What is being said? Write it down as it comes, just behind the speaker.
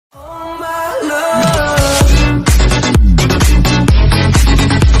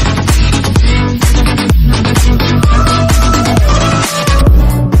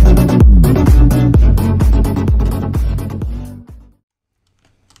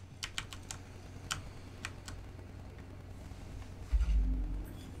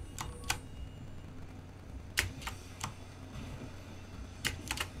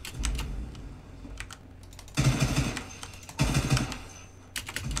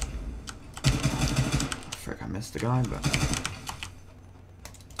missed the guy, but...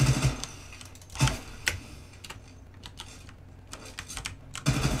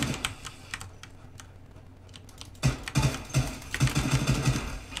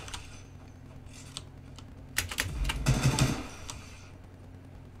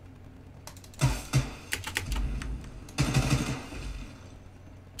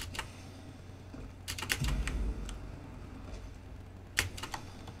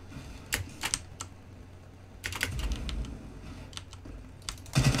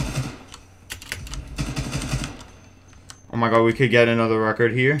 Oh my god, we could get another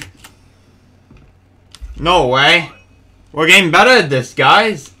record here. No way. We're getting better at this,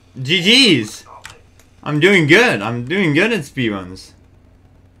 guys. GG's. I'm doing good. I'm doing good at speedruns.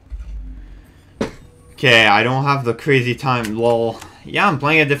 Okay, I don't have the crazy time. Lol. Yeah, I'm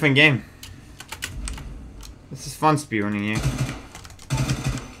playing a different game. This is fun speedrunning here.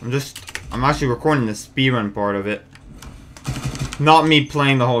 I'm actually recording the speedrun part of it. Not me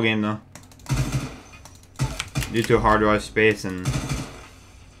playing the whole game though. Due to hard drive space and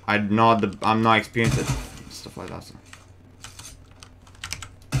I'm not experienced at stuff like that. So.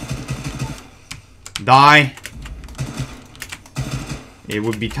 Die. It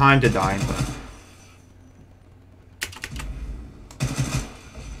would be time to die, but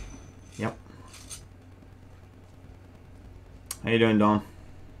yep. How you doing, Dom?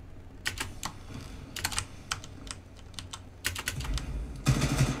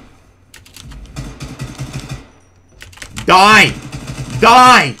 Die!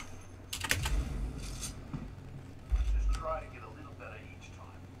 Die!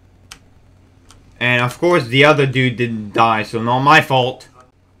 And of course the other dude didn't die, so not my fault.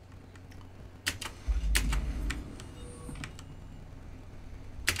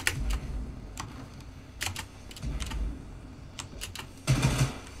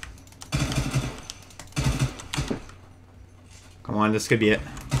 Come on, this could be it.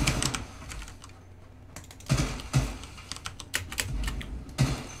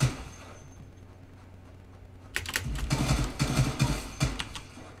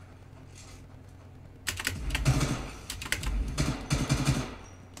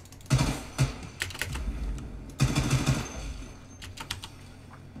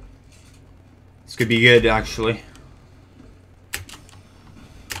 This could be good, actually.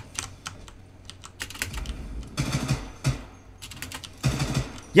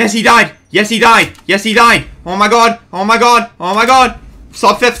 Yes, he died! Yes, he died! Yes, he died! Oh my god! Oh my god! Oh my god!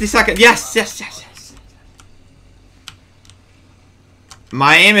 Sub 50 seconds! Yes! Yes! Yes! Yes!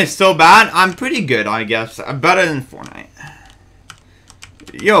 My aim is so bad. I'm pretty good, I guess. Better than Fortnite.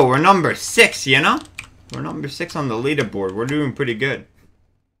 Yo, we're number 6, you know? We're number 6 on the leaderboard. We're doing pretty good.